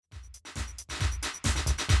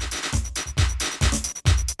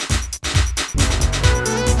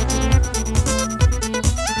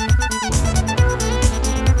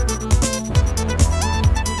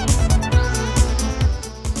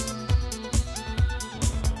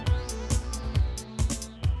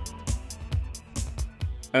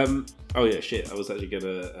Oh yeah, shit! I was actually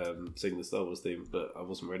gonna sing the Star Wars theme, but I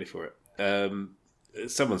wasn't ready for it.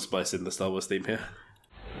 Someone spice in the Star Wars theme here.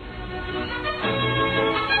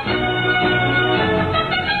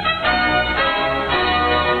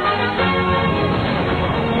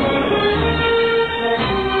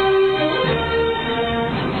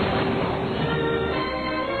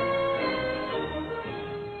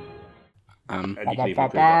 And you can even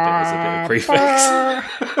include that bit as a bit of prefix.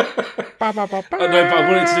 Oh no, but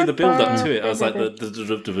I wanted to do the build up to it. I was like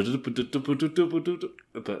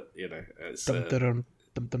but you know, it's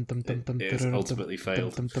ultimately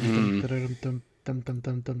failed.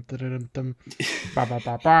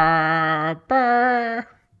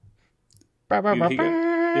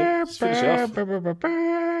 Yeah, just finish it off.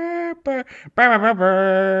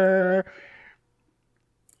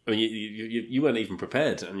 I mean, you weren't even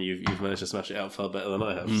prepared, and you've managed to smash it out far better than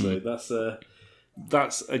I have. So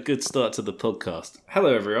that's a good start to the podcast.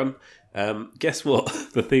 Hello, everyone. Guess what?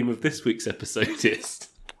 The theme of this week's episode is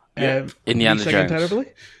Indiana Jones. Terribly?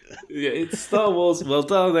 Yeah, it's Star Wars. Well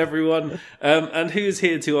done, everyone. And who's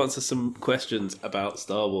here to answer some questions about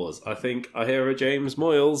Star Wars? I think I hear a James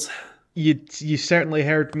Moyles. You certainly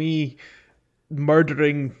heard me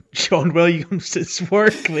murdering Sean Williams'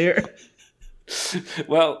 work there.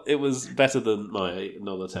 Well, it was better than my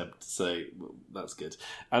null attempt, so that's good.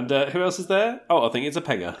 And who else is there? Oh, I think it's a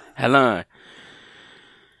Pegger. Hello.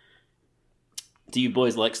 Do you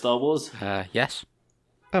boys like Star Wars? Yes.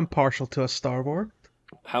 I'm partial to a Star Wars.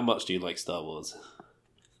 How much do you like Star Wars?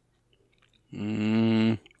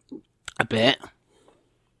 A bit.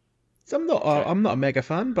 So I'm not a mega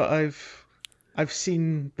fan, but I've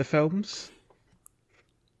seen the films.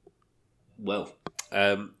 Well,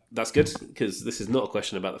 that's good, because this is not a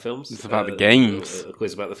question about the films. It's about the games. A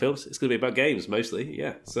quiz about the films. It's going to be about games, mostly,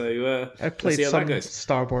 yeah. So I've played let's see how some that goes.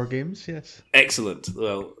 Star Wars games, yes. Excellent.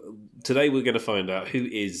 Well, today we're going to find out who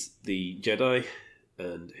is the Jedi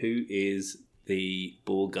and who is the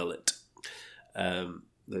Boar Gullet.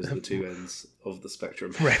 Those are the two ends of the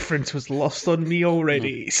spectrum. Reference was lost on me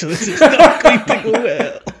already, so this is not going to go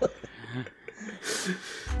well.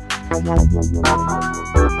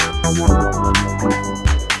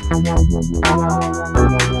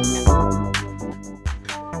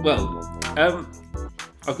 Well, I've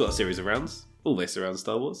got a series of rounds, all based around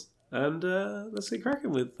Star Wars, and let's get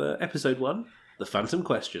cracking with episode 1, The Phantom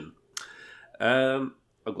Question. I've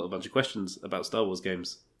got a bunch of questions about Star Wars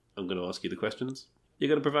games. I'm going to ask you the questions. You're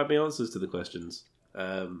going to provide me answers to the questions.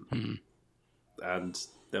 And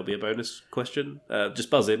there'll be a bonus question. Just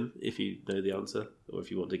buzz in if you know the answer, or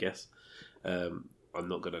if you want to guess. I'm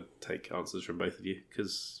not going to take answers from both of you,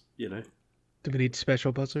 because, you know. Do we need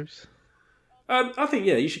special buzzers? I think,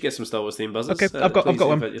 yeah, you should get some Star Wars themed buzzers. Okay, I've got one.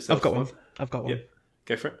 I've got one. Yeah,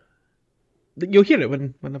 go for it. You'll hear it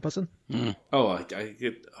when I'm buzzing. Oh,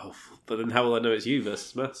 but then how will I know it's you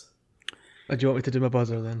versus Mass? Or do you want me to do my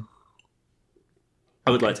buzzer then?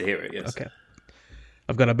 I would like to hear it, yes. Okay.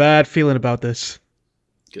 I've got a bad feeling about this.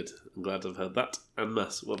 Good. I'm glad I've heard that. And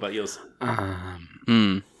Mass, what about yours? I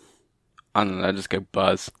don't know, just go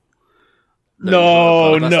buzz.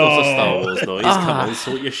 No. That's not a Star Wars noise. Come on,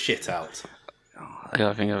 sort your shit out. I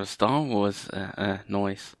gotta think of a Star Wars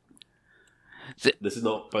noise. This is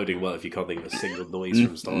not boding well if you can't think of a single noise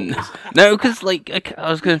from Star Wars. No, because I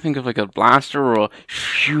was gonna think of like a blaster or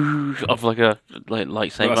shoo of like a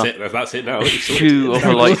lightsaber. Well, that's it now. Shoo of a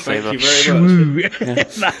lightsaber. Thank you very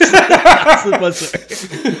much. That's the buzzer.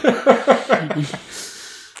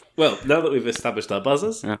 Well, now that we've established our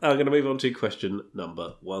buzzers, Yeah. I'm going to move on to question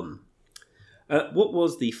number 1. What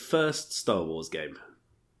was the first Star Wars game?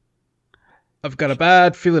 I've got a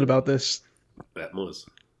bad feeling about this. That was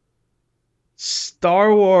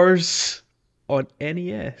Star Wars on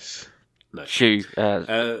NES. no. Shoo.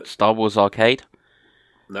 Star Wars Arcade.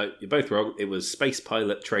 No, you're both wrong. It was Space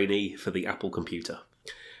Pilot Trainee for the Apple computer.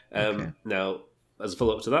 Okay. Now, as a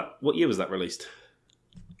follow-up to that, what year was that released?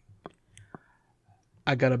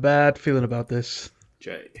 I got a bad feeling about this.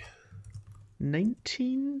 Jay.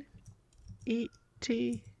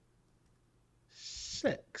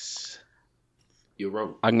 1986. You're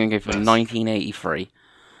wrong. I'm gonna go for 1983.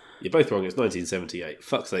 You're both wrong. It's 1978.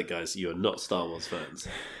 Fuck's sake, guys. You are not Star Wars fans.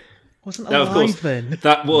 Wasn't Now, of alive course, then.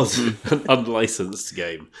 that was an unlicensed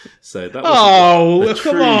game. So that was Oh,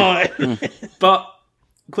 come on. But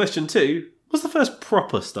question 2, what's the first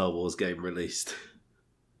proper Star Wars game released?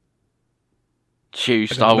 Shoo.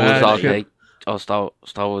 Star Wars bad Arcade. Oh, Star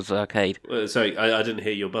Wars Arcade. Sorry, I didn't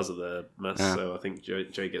hear your buzzer there, Mass, Yeah. so I think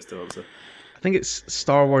Jay gets to answer. I think it's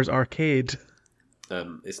Star Wars Arcade.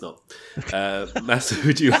 It's not. Mass,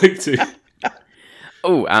 would you like to?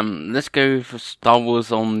 Oh, let's go for Star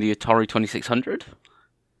Wars on the Atari 2600.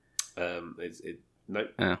 No.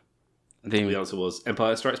 Yeah. The answer was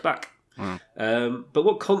Empire Strikes Back. Wow. But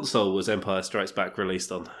what console was Empire Strikes Back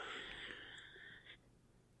released on?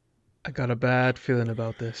 I got a bad feeling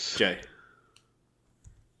about this. Jay?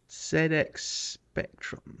 ZX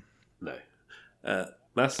Spectrum. No.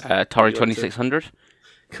 Mass? Atari 2600.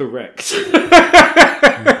 Correct.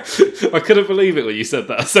 I couldn't believe it when you said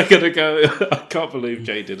that a second ago. I can't believe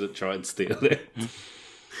Jay didn't try and steal it.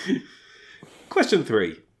 Question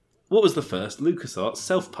 3. What was the first LucasArts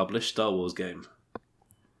self-published Star Wars game?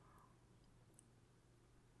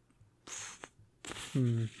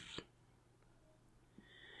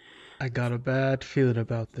 I got a bad feeling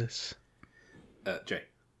about this. Jay?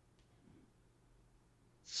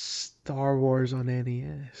 Star Wars on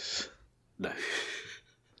NES. No.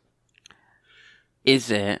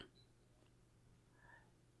 Is it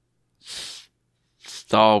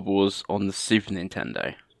Star Wars on the Super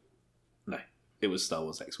Nintendo? No. It was Star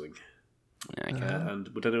Wars X-Wing. Yeah, okay. And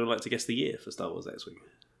would anyone like to guess the year for Star Wars X-Wing?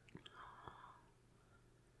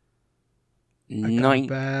 I got a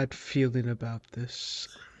bad feeling about this.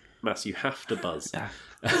 Mass, you have to buzz. Yeah.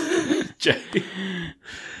 Jay?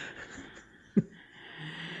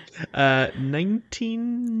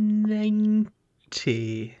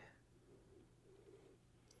 1990.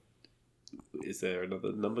 Is there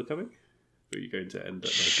another number coming? Or are you going to end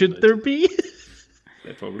at Should there be?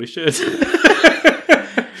 There probably should.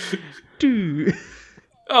 2.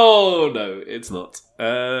 Oh, no, it's not.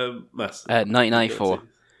 Mass? 1994.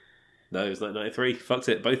 No, it was 1993. Fucked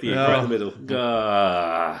it. Both of you, Oh. right in the middle.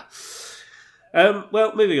 Ah.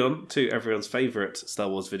 Well, moving on to everyone's favourite Star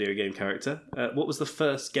Wars video game character. What was the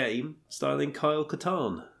first game starring Kyle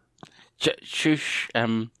Katarn? Shush.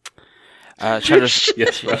 Shadow.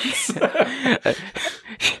 Yes, Mass.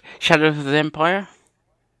 Shadow of the Empire.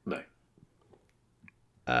 No.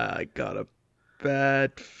 I got a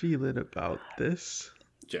bad feeling about this.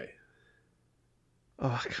 Jay?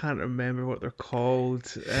 Oh, I can't remember what they're called.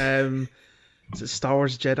 Is it Star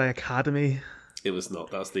Wars Jedi Academy? It was not.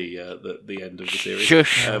 That's the end of the series.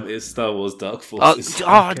 Shush. It's Star Wars Dark Forces.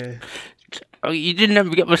 Okay. You didn't ever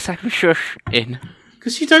get my second shush in.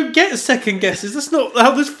 Because you don't get second guesses. That's not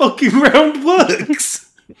how this fucking round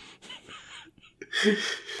works.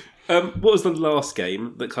 What was the last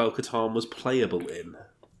game that Kyle Katarn was playable in?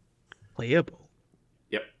 Playable?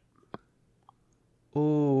 Yep.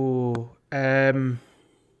 Oh,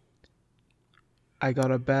 I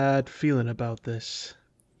got a bad feeling about this.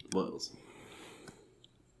 Miles.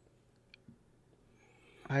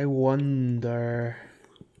 I wonder...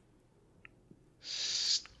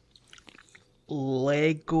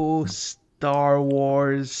 Lego Star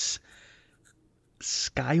Wars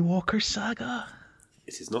Skywalker Saga?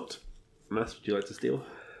 It is not. Mass, would you like to steal?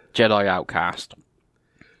 Jedi Outcast.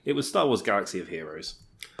 It was Star Wars Galaxy of Heroes.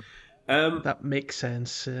 That makes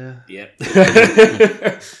sense. Yeah.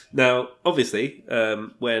 Now, obviously,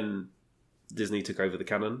 when Disney took over the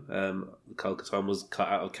canon, Kyle Katarn was cut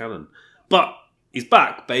out of canon. But he's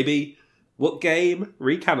back, baby. What game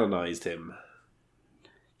recanonized him?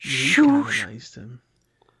 Shush. Canonized him.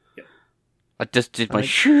 I just did my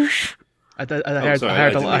shush. I sorry, heard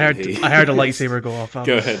I didn't hear. I heard a lightsaber go off.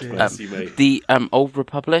 Go ahead, Yeah. Mass, you may. The Old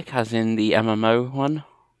Republic, as in the MMO one.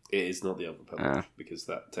 It is not the Old Republic, because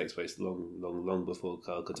that takes place long before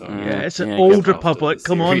Kyle Katarn. Yeah, it's an Yeah, old After Republic. the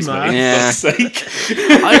Come on, series, man. mate, Yeah. for fuck's sake.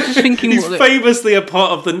 I was just thinking He's what famously a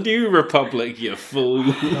part of the New Republic, you fool.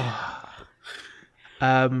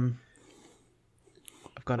 I've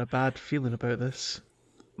got a bad feeling about this.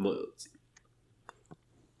 Miles.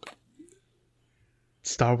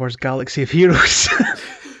 Star Wars Galaxy of Heroes.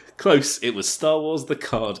 Close. It was Star Wars the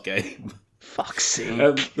card game. Fuck's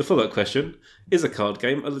sake. The follow-up question, is a card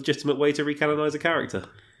game a legitimate way to recanonize a character?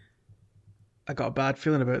 I got a bad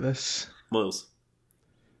feeling about this. Miles.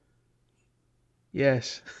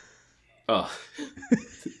 Yes. Oh.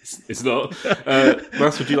 It's not.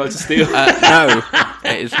 Mass, would you like to steal? No,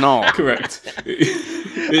 it is not. Correct.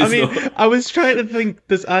 I mean, not. I was trying to think,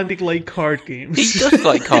 does Andy like card He games? does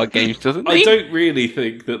like card games, doesn't I he? don't really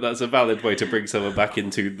think that that's a valid way to bring someone back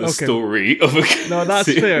into the Okay. story of a No,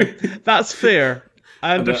 that's fair. That's fair.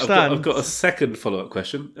 I And, understand. I've got a second follow-up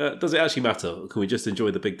question. Does it actually matter, or can we just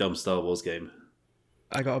enjoy the big dumb Star Wars game?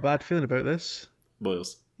 I got a bad feeling about this.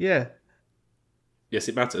 Boyles. Yeah. Yes,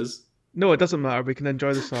 it matters. No, it doesn't matter. We can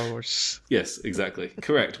enjoy the Star Wars. Yes, exactly.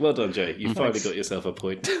 Correct. Well done, Jay. You finally got yourself a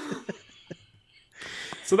point.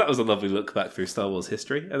 So that was a lovely look back through Star Wars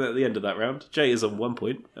history. And at the end of that round, Jay is on 1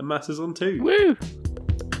 point and Matt is on 2. Woo!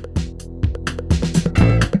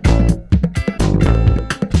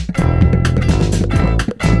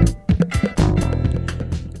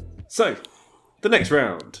 So, the next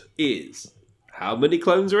round is how many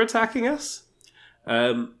clones are attacking us?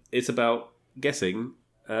 It's about guessing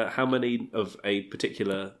how many of a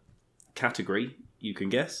particular category you can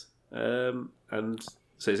guess. And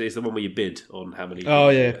so it's the one where you bid on how many. Oh,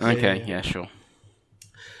 yeah. Okay, yeah, sure.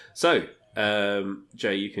 So,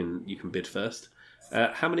 Jay, you can bid first.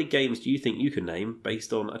 How many games do you think you can name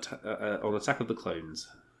based on Attack of the Clones?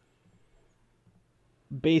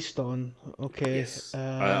 Based on, okay. Yes.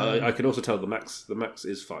 I can also tell the max. The max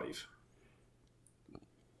is 5.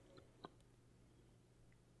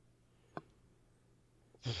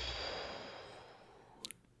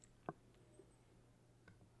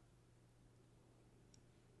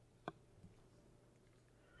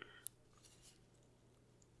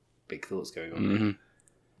 Big thoughts going on there.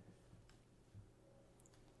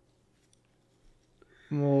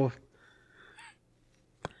 More.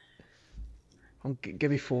 Give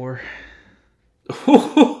me 4.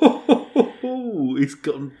 He's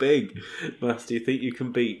gotten big. Mass, do you think you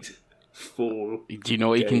can beat 4? Do you know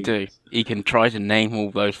what he can do? He can try to name all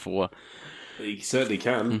those 4. He certainly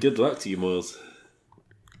can. Good luck to you, Moyles.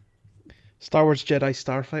 Star Wars Jedi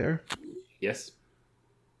Starfighter. Yes.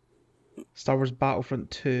 Star Wars Battlefront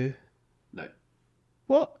 2. No.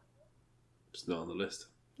 What? It's not on the list.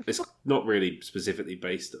 It's not really specifically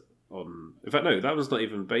based on... In fact, no, that one's not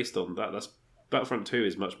even based on that. That's Battlefront 2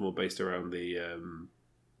 is much more based around the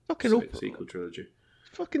sequel trilogy.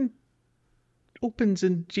 Fucking opens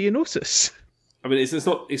in Geonosis. I mean, it's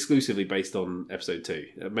not exclusively based on Episode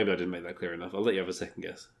 2. Maybe I didn't make that clear enough. I'll let you have a second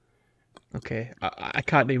guess. Okay, I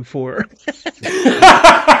can't name 4.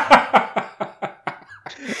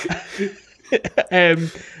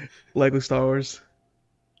 Lego Star Wars.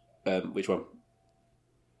 Which one?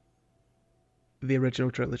 The original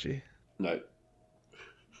trilogy. No.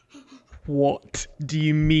 What do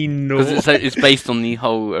you mean, no? Because it's based on the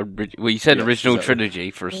whole... well, you said original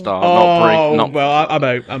trilogy for a start. Well,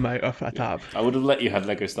 I'm out off a tab. I would have let you have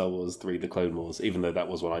Lego Star Wars 3 The Clone Wars, even though that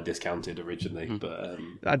was one I discounted originally. But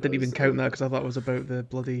I didn't even count that because I thought it was about the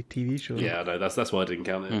bloody TV show. Yeah, no, that's why I didn't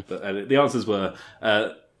count it. But the answers were...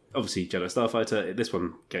 obviously, Jedi Starfighter. This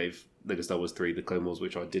one gave Lego Star Wars 3 The Clone Wars,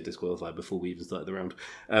 which I did disqualify before we even started the round.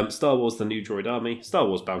 Star Wars The New Droid Army, Star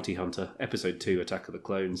Wars Bounty Hunter, Episode 2 Attack of the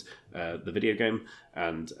Clones, the video game,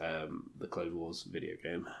 and the Clone Wars video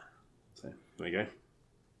game. So, there you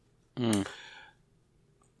go.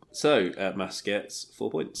 So, Mass gets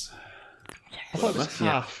 4 points. I thought it was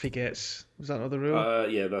half he gets. Was that not the rule?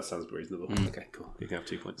 Yeah, that sounds reasonable. Okay, cool. You can have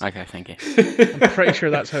 2 points. Okay, thank you. I'm pretty sure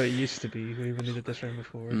that's how it used to be when we did this round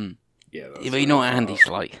before. Yeah, But you know what Andy's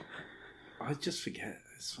like. I just forget.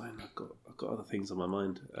 It's fine. I've got other things on my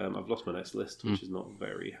mind. I've lost my next list, which is not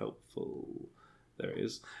very helpful. There it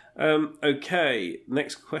is. Okay,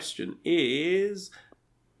 next question is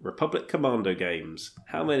Republic Commando games.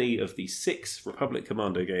 How many of the 6 Republic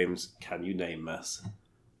Commando games can you name, Mass?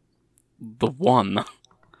 The one.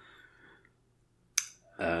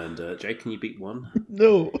 And Jay, can you beat 1?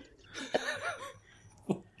 No.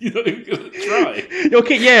 You're not even going to try.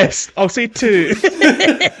 Okay, yes. I'll say 2.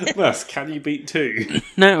 Mass, can you beat 2?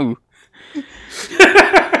 No.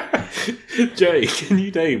 Jay, can you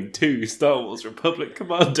name 2 Star Wars Republic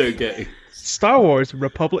Commando games? Star Wars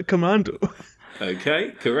Republic Commando. Okay,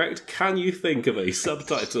 correct. Can you think of a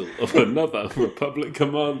subtitle of another Republic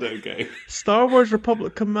Commando game? Star Wars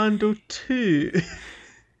Republic Commando 2.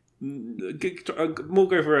 More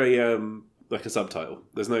go for a like a subtitle.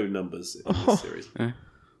 There's no numbers in this series.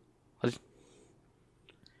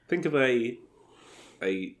 Think of a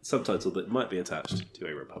subtitle that might be attached to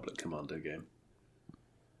a Republic Commando game.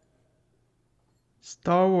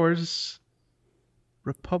 Star Wars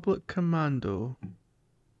Republic Commando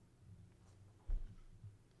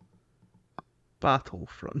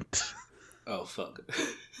Battlefront. Oh, fuck.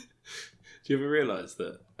 Do you ever realise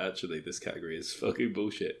that actually this category is fucking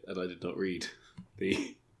bullshit and I did not read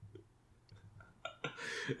the...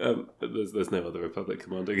 there's no other Republic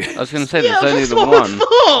Commando game. I was going to say, there's only the one.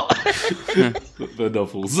 The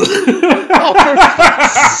novels.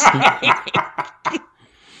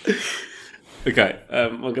 Okay,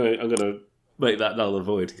 I'm gonna make that null and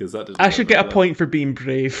void because that. I should get a point for being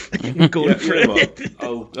brave. Going for it.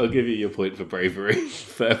 I'll give you your point for bravery.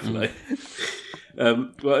 Fair play.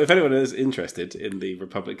 Well, if anyone is interested in the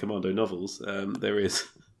Republic Commando novels, there is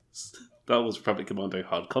Star Wars Republic Commando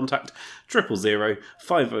Hard Contact, 000,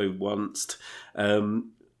 501,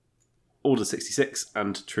 Order 66,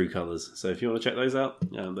 and True Colours. So if you want to check those out,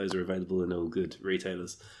 those are available in all good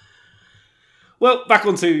retailers. Well, back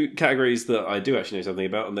onto categories that I do actually know something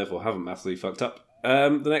about and therefore haven't massively fucked up.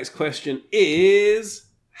 The next question is,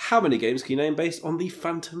 How many games can you name based on the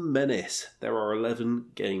Phantom Menace? There are 11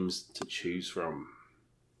 games to choose from.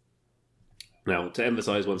 Now, to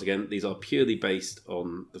emphasise once again, these are purely based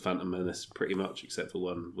on the Phantom Menace, pretty much, except for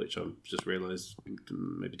one, which I've just realised,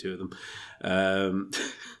 maybe 2 of them.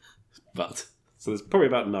 But, so there's probably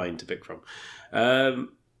about 9 to pick from.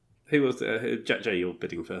 Who was Jack J, you're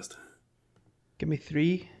bidding first. Give me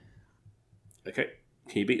 3. Okay,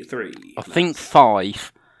 can you beat 3? I think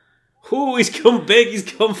 5. Oh, he's gone big,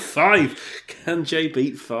 he's gone 5. Can Jay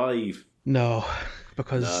beat 5? No,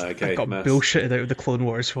 because I got Mass. bullshitted out of the Clone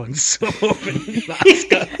Wars one, so that's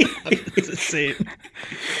got to say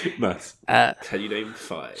it. Mass, can you name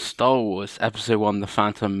 5? Star Wars Episode 1, The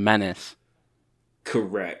Phantom Menace.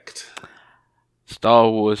 Correct. Star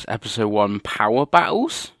Wars Episode 1, Power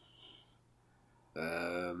Battles.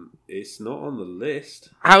 It's not on the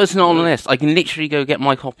list. How is it not on the list? I can literally go get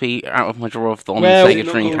my copy out of my drawer of the on Well, the Sega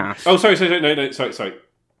Dreamcast. Oh, sorry, no, sorry.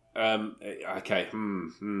 Okay.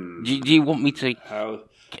 Do you want me to... How?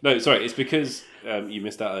 No, sorry, it's because you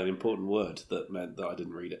missed out an important word that meant that I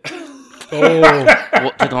didn't read it. Oh,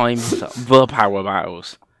 What did I miss out? The Power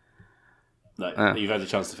Battles. No, you've had a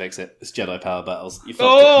chance to fix it. It's Jedi Power Battles. You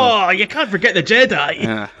fucked you can't forget the Jedi.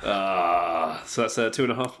 Yeah. it. So that's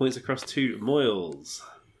 2.5 points across 2 Moyles.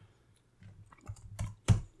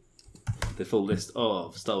 The full list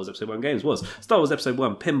of Star Wars Episode 1 games was Star Wars Episode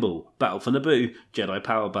 1 Pinball, Battle for Naboo, Jedi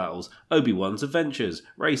Power Battles, Obi-Wan's Adventures,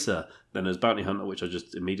 Racer, then there's Bounty Hunter, which I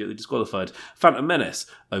just immediately disqualified, Phantom Menace,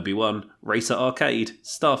 Obi-Wan, Racer Arcade,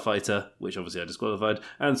 Starfighter, which obviously I disqualified,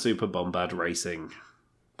 and Super Bombad Racing.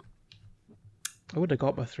 I would have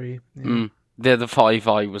got my 3. Yeah. They're the 5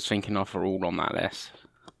 I was thinking of are all on that list.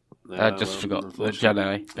 I just forgot the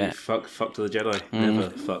Jedi bit. Fuck to the Jedi. Never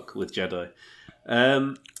fuck with Jedi.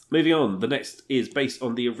 Moving on, the next is based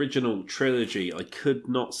on the original trilogy. I could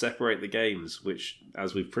not separate the games, which,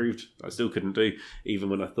 as we've proved, I still couldn't do, even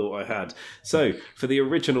when I thought I had. So, for the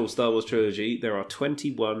original Star Wars trilogy, there are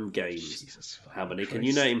 21 games. Jesus How many Christ. can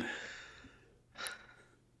you name?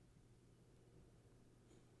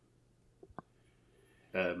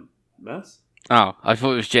 Mass? Oh, I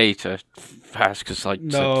thought it was Jay to pass because I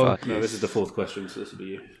No. said 5. No, this is the 4th question, so this will be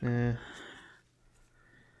you. Yeah.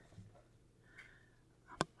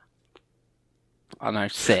 I know,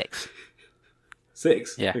 6.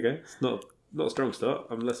 6? Yeah. Okay, it's not a strong start.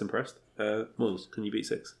 I'm less impressed. Moles, can you beat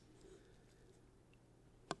 6?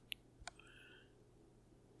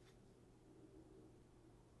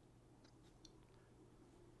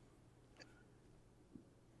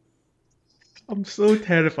 I'm so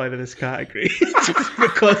terrified of this category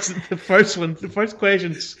because the first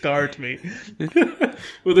question scarred me.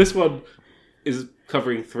 Well, this one is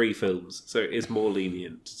covering 3 films, so it is more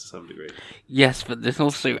lenient to some degree. Yes, but there's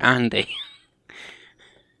also Andy.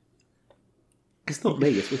 It's not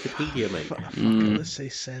me, it's Wikipedia, mate. Fuck it, let's say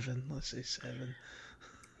 7.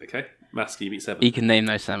 Okay, Mask, you beat 7. You can name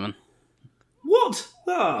those 7. What?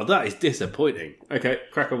 Ah, that is disappointing. Okay,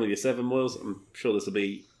 crack on with your 7, Moyles. I'm sure this will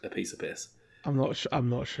be a piece of piss. I'm not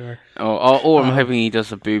sure. Or I'm hoping he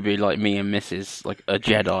does a booby like me and Mrs. like a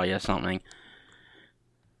Jedi or something.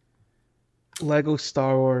 Lego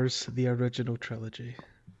Star Wars, the original trilogy.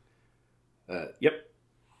 Yep.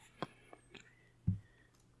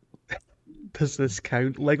 Does this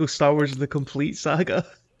count? Lego Star Wars, the complete saga?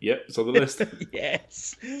 Yep, it's on the list.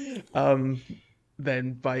 Yes.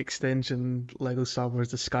 Then by extension, Lego Star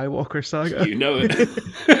Wars, the Skywalker saga. You know it.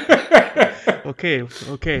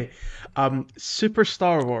 Okay. Super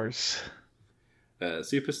Star Wars.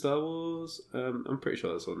 Super Star Wars. I'm pretty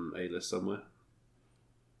sure that's on a list somewhere.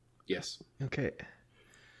 Yes. Okay.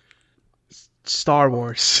 Star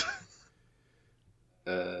Wars.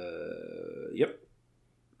 Yep.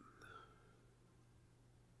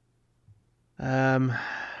 Oh,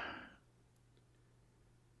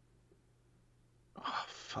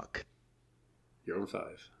 fuck. You're on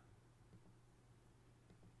 5.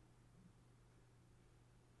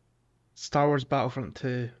 Star Wars Battlefront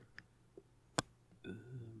 2. You're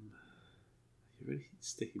really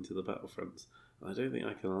sticking to the Battlefronts. I don't think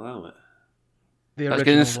I can allow it. The I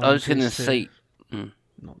original was one, going to just, say...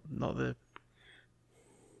 not the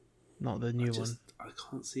new one. I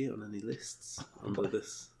can't see it on any lists under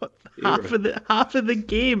this. But era. half of the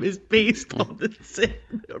game is based on the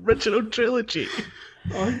original trilogy.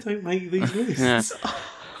 I don't make these lists. Yeah.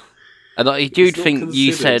 And I do It's not think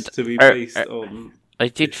you considered said... to be based on. I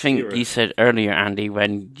did this think era. you said earlier, Andy,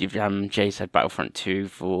 when Jay said Battlefront 2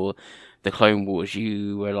 for the Clone Wars,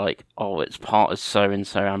 you were like, oh, it's part of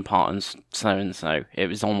so-and-so and part of so-and-so. It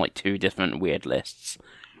was on like 2 different weird lists.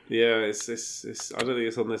 Yeah, it's. I don't think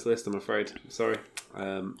it's on this list. I'm afraid. Sorry.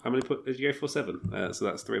 How many points did you go for? 7. So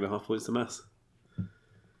that's 3.5 points to Mass.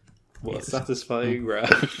 What a satisfying round.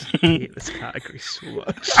 I hate this category so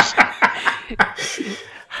much.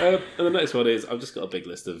 And the next one is, I've just got a big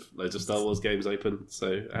list of loads of Star Wars games open.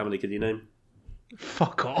 So how many can you name?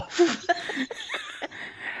 Fuck off.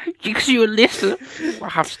 Because you list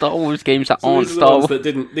have Star Wars games that So aren't these are the Star ones Wars. that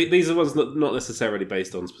didn't. These are ones that not necessarily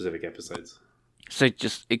based on specific episodes. So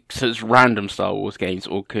it's random Star Wars games,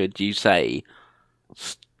 or could you say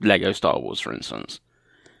Lego Star Wars, for instance?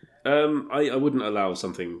 I wouldn't allow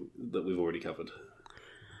something that we've already covered.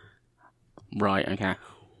 Right. Okay.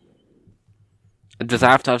 Does it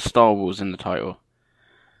have to have Star Wars in the title?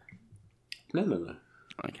 No.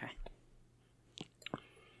 Okay.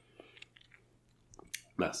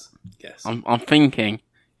 Mass. Guess. I'm thinking.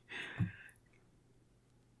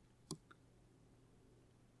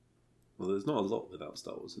 Well, there's not a lot without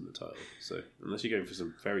Star Wars in the title, so unless you're going for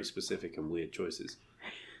some very specific and weird choices.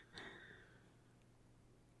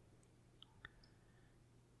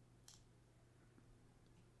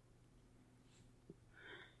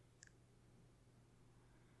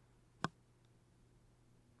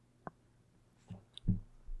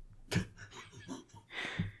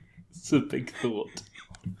 It's a big thought.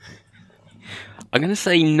 I'm gonna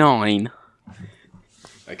say 9.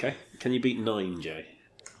 Okay, can you beat 9, Jay?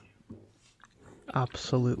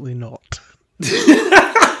 Absolutely not.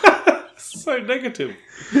 So negative.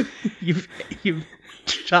 You've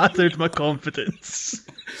shattered my confidence.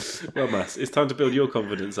 Well, Mass, it's time to build your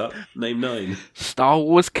confidence up. Name 9. Star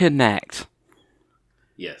Wars Connect.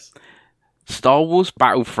 Yes. Star Wars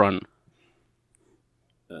Battlefront.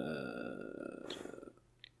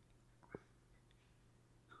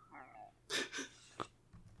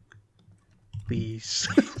 Please.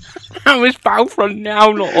 How is Battlefront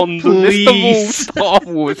now not on the list of all Star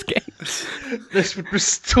Wars games? This would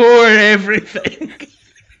restore everything.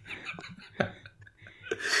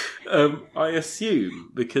 I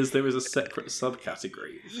assume because there is a separate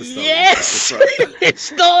subcategory for Star Yes! Wars Battlefront.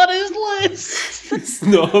 It's not on his list. It's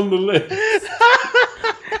not on the list.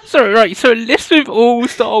 Sorry, right, so a list with all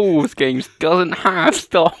Star Wars games doesn't have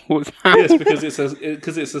Star Wars Yes, because it's a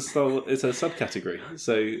subcategory,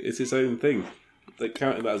 so it's its own thing. They're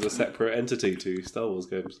counting that as a separate entity to Star Wars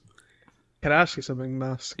games. Can I ask you something,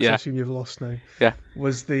 Mass? 'Cause Yeah. I assume you've lost now. Yeah.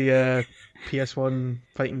 Was the PS1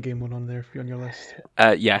 fighting game one on there on your list?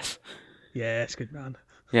 Yes. Yes, good man.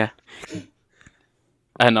 Yeah.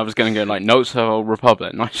 And I was going to go like Notes of Old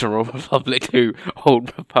Republic, Knights of Old Republic 2,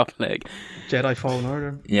 Old Republic. Jedi Fallen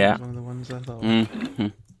Order. Yeah. Was one of the ones I thought. Mm-hmm.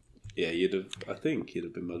 Yeah, I think you'd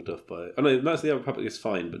have been mugged off by... Oh no, Knights of the Old Republic is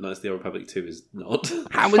fine, but Knights of the Old Republic 2 is not.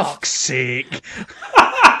 How is Fuck's sake.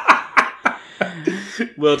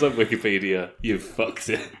 Well done, Wikipedia. You fucked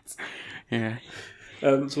it. Yeah.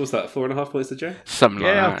 So what's that, 4.5 points to Joe? Something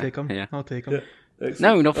like Yeah, that. I'll take them. Yeah. I'll take them. Yeah. Excellent.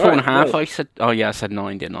 No, not All 4.5. right, well, I said. Oh yeah, I said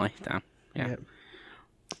 9, didn't I? Damn. Yeah. Yep.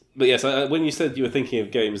 But yes, when you said you were thinking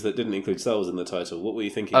of games that didn't include Star Wars in the title, what were you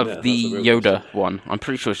thinking there? Of the That's real Yoda question. one. I'm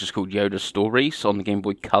pretty sure it's just called Yoda Stories on the Game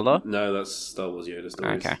Boy Color. No, that's Star Wars Yoda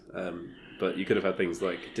Stories. Okay. But you could have had things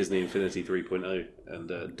like Disney Infinity 3.0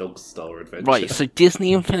 and Dog Star Adventure. Right, so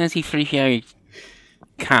Disney Infinity 3.0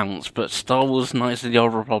 counts, but Star Wars Knights of the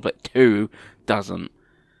Old Republic 2 doesn't.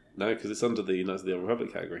 No, because it's under the Knights of the Old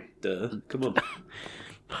Republic category. Duh. Come on.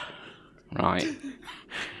 Right.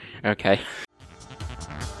 Okay.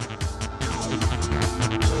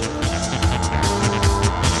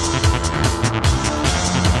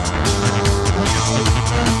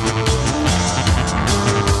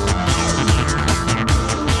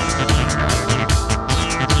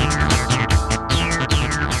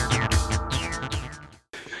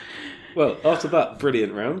 Well, after that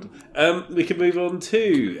brilliant round, we can move on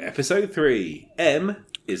to episode 3. M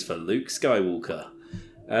is for Luke Skywalker.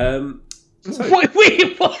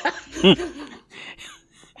 Wait, what?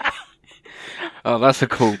 Oh, that's a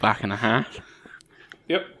callback and a half.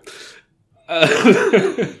 Yep.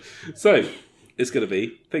 So, it's going to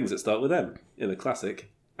be things that start with M in a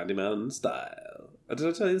classic Andyman style. Did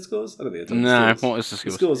I tell you the scores? I don't think I told you No, the scores. what was the The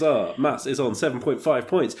score? scores are Mass is on 7.5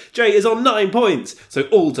 points, Jay is on 9 points, so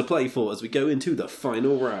all to play for as we go into the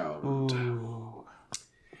final round. Ooh.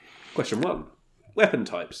 Question 1. Weapon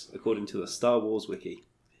types, according to the Star Wars Wiki.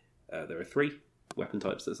 There are 3 weapon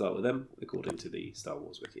types that start with M, according to the Star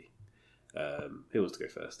Wars Wiki. Who wants to go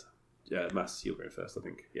first? Mass, you'll go first, I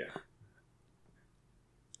think. Yeah.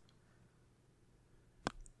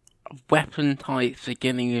 Weapon types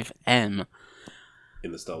beginning with M.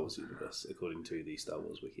 In the Star Wars universe, according to the Star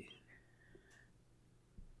Wars Wiki.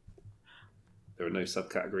 There are no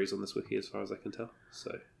subcategories on this wiki as far as I can tell,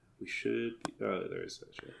 so We should be... Oh, there is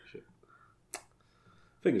actually. Shit.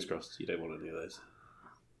 Fingers crossed you don't want any of those.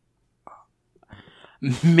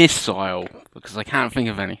 Missile, because I can't think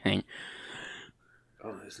of anything.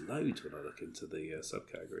 Oh, there's loads when I look into the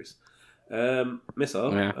subcategories.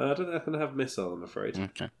 Missile. Yeah. I don't think I can have missile, I'm afraid.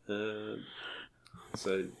 Okay.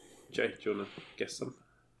 So, Jay, do you want to guess some?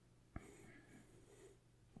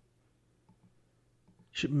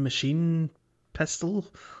 Machine pistol.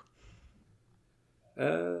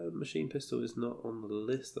 Machine pistol is not on the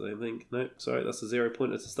list, I don't think. No, sorry, that's a 0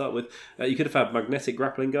 pointer to start with. You could have had magnetic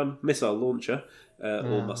grappling gun, missile launcher,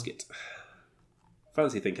 or musket.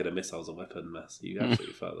 Fancy thinking of missiles a weapon, Mass. You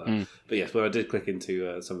absolutely felt that. But yes, when I did click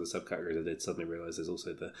into some of the subcategories, I did suddenly realise there's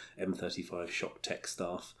also the M35 shock tech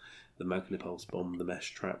staff, the Magnipulse bomb, the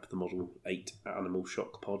mesh trap, the Model 8 animal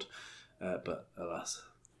shock pod. But alas,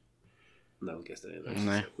 no one guessed any of those,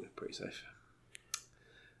 so we're pretty safe.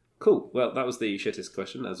 Cool. Well, that was the shittest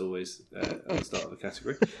question, as always, at the start of the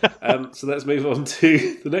category. So let's move on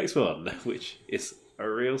to the next one, which is a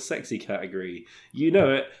real sexy category. You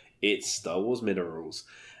know it. It's Star Wars minerals.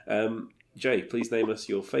 Jay, please name us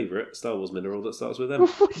your favourite Star Wars mineral that starts with M.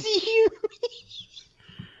 What do you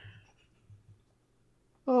mean?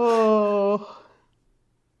 Oh.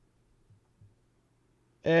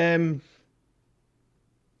 I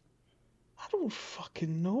don't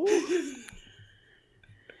fucking know.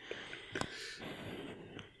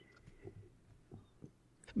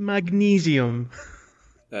 Magnesium.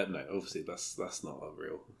 No, obviously that's not a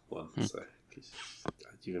real one. So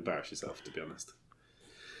you've embarrassed yourself, to be honest.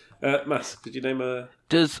 Mass, could you name a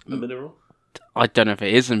mineral? I don't know if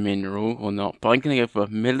it is a mineral or not, but I'm going to go for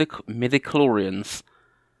midichlorians.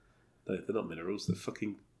 No, they're not minerals. They're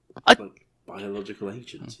fucking like biological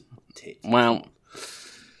agents. You tit. Well,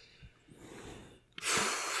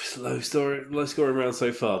 low scoring round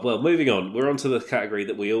so far. Well, moving on. We're on to the category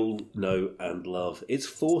that we all know and love. It's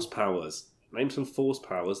force powers. Name some force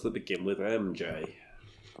powers that begin with MJ.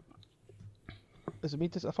 Is it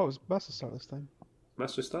me? I thought it was Master Start this time.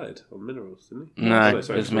 Mass just started on minerals, didn't he? No,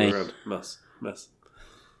 sorry, it was me. Around. Mass.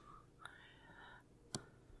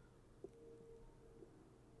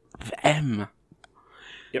 M.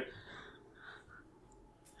 Yep.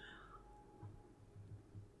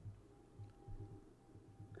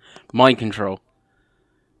 Mind control.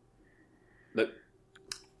 Nope.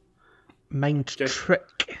 Mind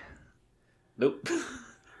trick. Nope.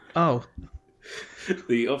 Oh.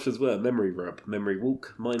 The options were memory rub, memory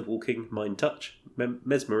walk, mind walking, mind touch,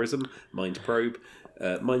 mesmerism, mind probe,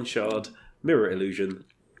 mind shard, mirror illusion.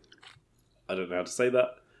 I don't know how to say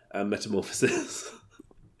that. And metamorphosis.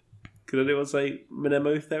 Could anyone say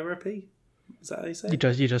mnemotherapy? Is that how you say it?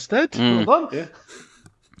 You just did. Well done. Yeah.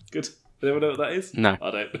 Good. Does anyone know what that is? No.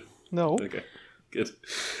 I don't. No. Okay. Good.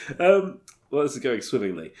 Well, this is going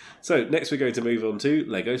swimmingly. So next we're going to move on to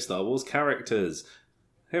Lego Star Wars characters.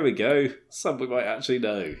 Here we go. Some we might actually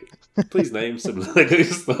know. Please name some Lego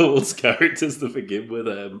Star Wars characters that begin with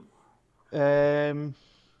M.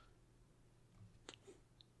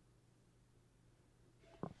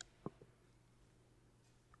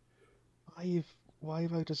 Why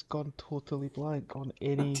have I just gone totally blank on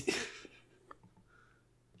any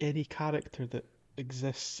character that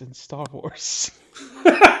exists in Star Wars?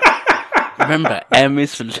 Remember, M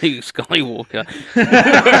is for Luke Skywalker.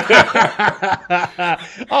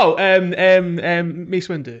 Mace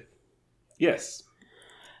Windu. Yes.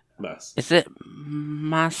 Mass. Is it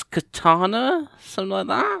Maskatana? Something like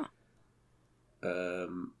that?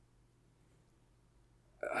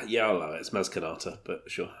 Yeah, I'll allow it. It's Maz Kanata, but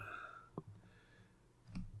sure.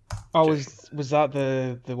 Oh, was that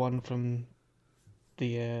the one from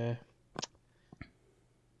the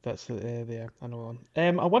that's the I know one. I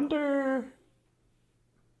wonder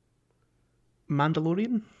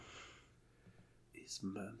Mandalorian? Is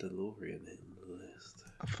Mandalorian in the list?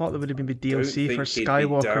 I thought there would have been DLC Don't for think Skywalker.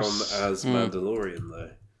 he'd be down as Mandalorian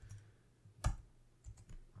though.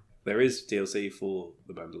 There is DLC for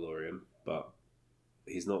the Mandalorian, but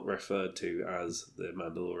he's not referred to as the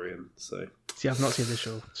Mandalorian. So See, I've not seen the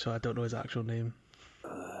show, so I don't know his actual name.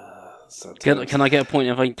 Can I get a point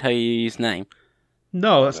if I tell you his name?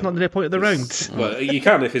 No, that's not the point of the round. Well, you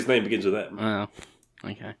can if his name begins with M. Oh,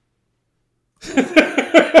 okay.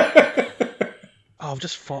 Oh, I've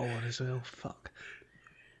just thought one as well. Fuck.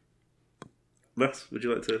 Matt, would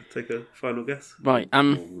you like to take a final guess? Right. I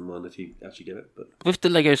wouldn't mind if you actually get it, but With the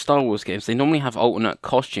Lego Star Wars games, they normally have alternate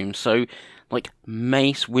costumes. So, like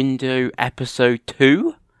Mace Windu Episode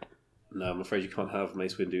 2. no, I'm afraid you can't have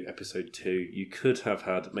Mace Windu Episode 2. You could have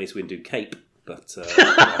had Mace Windu Cape, but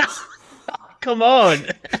Come on.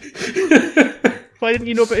 Why didn't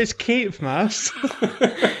you know about his cape, Mass?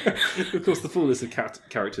 Of course, the full list of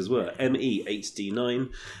characters were ME8D9,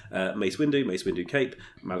 Mace Windu Cape,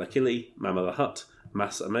 Malakili, Mama the Hutt,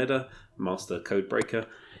 Mas Ameda, Master Codebreaker,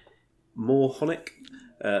 Mor Honic,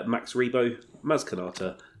 Max Rebo, Maz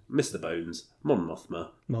Kanata, Mr. Bones, Mon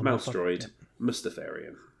Mothma, Mouse Droid,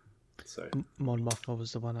 Mustafarian. So, Mon Mothma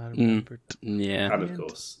was the one I remembered. Yeah. And of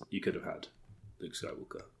course, you could have had Luke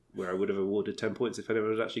Skywalker, where I would have awarded 10 points if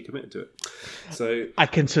anyone had actually committed to it. So I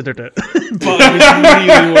considered it, but I was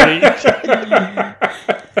really worried.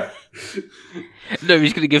 No,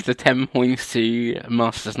 he's going to give the 10 points to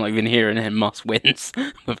Mus that's not even here, and then Mus wins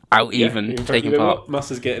without even taking part.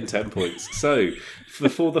 Mus is getting 10 points. So,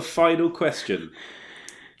 before the final question,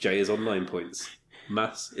 Jay is on 9 points,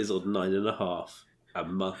 Mas is on 9.5,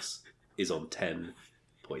 and Mus is on 10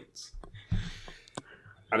 points.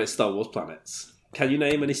 And it's Star Wars planets. Can you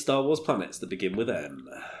name any Star Wars planets that begin with M?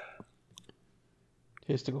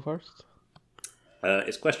 Who's to go first?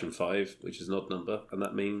 It's question 5, which is an odd number, and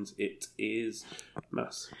that means it is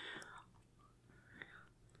Mas.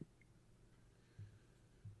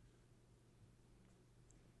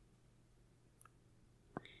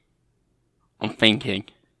 I'm thinking.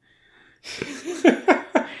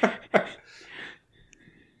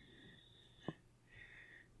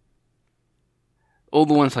 All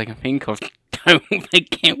the ones I can think of don't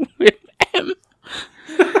begin with M.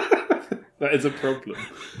 That is a problem.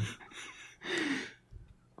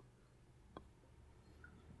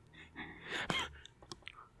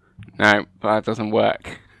 No, that doesn't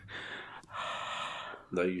work.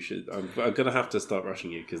 No, you should. I'm going to have to start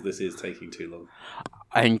rushing you because this is taking too long.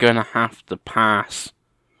 I'm going to have to pass.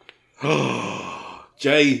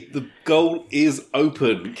 Jay, the goal is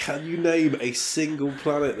open. Can you name a single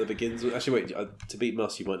planet that begins with... Actually, wait. To beat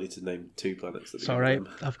Mus, you might need to name 2 planets. That It's all right.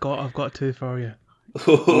 I've got 2 for you.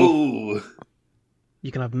 Oh.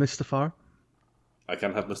 You can have Mustafar I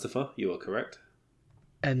can have Mustafar. You are correct.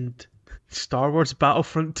 and Star Wars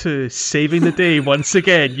Battlefront 2 saving the day once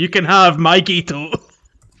again. You can have my Gito.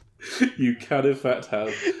 You can, in fact,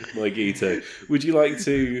 have my Gito. Would you like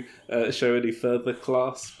to show any further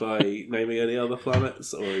class by naming any other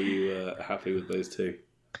planets, or are you happy with those 2?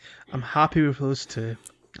 I'm happy with those 2.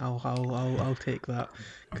 I'll take that.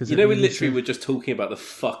 You know, we literally were just talking about the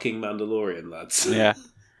fucking Mandalorian, lads. Yeah.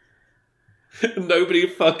 Nobody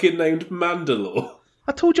fucking named Mandalore.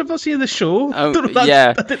 I told you I've not seen the show. Oh,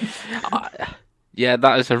 yeah. Yeah,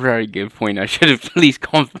 that is a very good point. I should have at least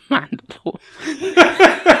gone for Mandalore.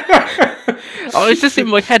 I was just in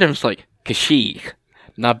my head, I was like, Kashyyyk,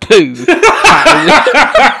 Naboo.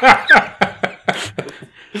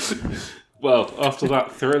 Well, after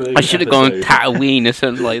that thrilling I should have gone Tatooine or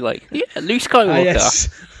something like yeah, Luke Skywalker. Yes.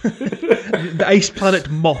 The Ice Planet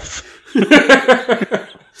Moth.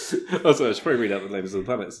 Oh, sorry, I should probably read out the names of the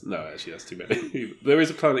planets. No, actually, that's too many. There is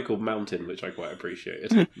a planet called Mountain, which I quite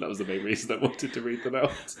appreciated. That was the main reason I wanted to read them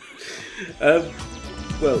out.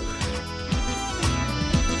 Well...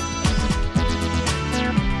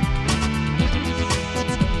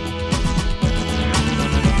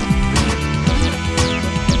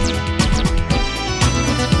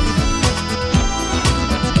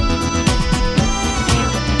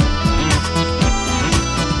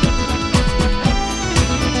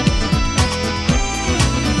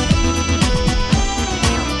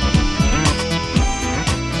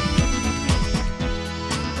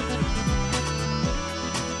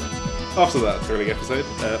 After that thrilling episode,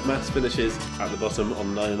 Mas finishes at the bottom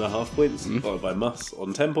on 9.5 points, followed by Mus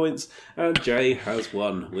on 10 points, and Jay has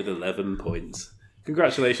won with 11 points.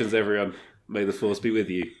 Congratulations, everyone. May the Force be with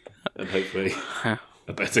you, and hopefully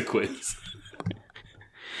a better quiz.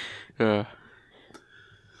 Was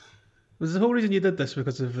the whole reason you did this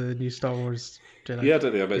because of the new Star Wars Jedi? Yeah, I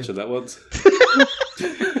don't think I mentioned that once.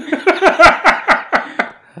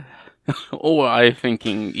 Or I'm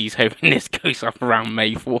thinking he's hoping this goes up around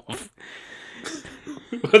May 4th.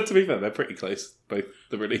 Well, to be fair, they're pretty close, both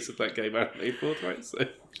the release of that game and May 4th, right? So,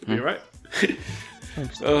 should be alright.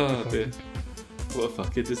 Oh dear. What a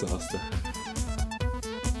fucking disaster.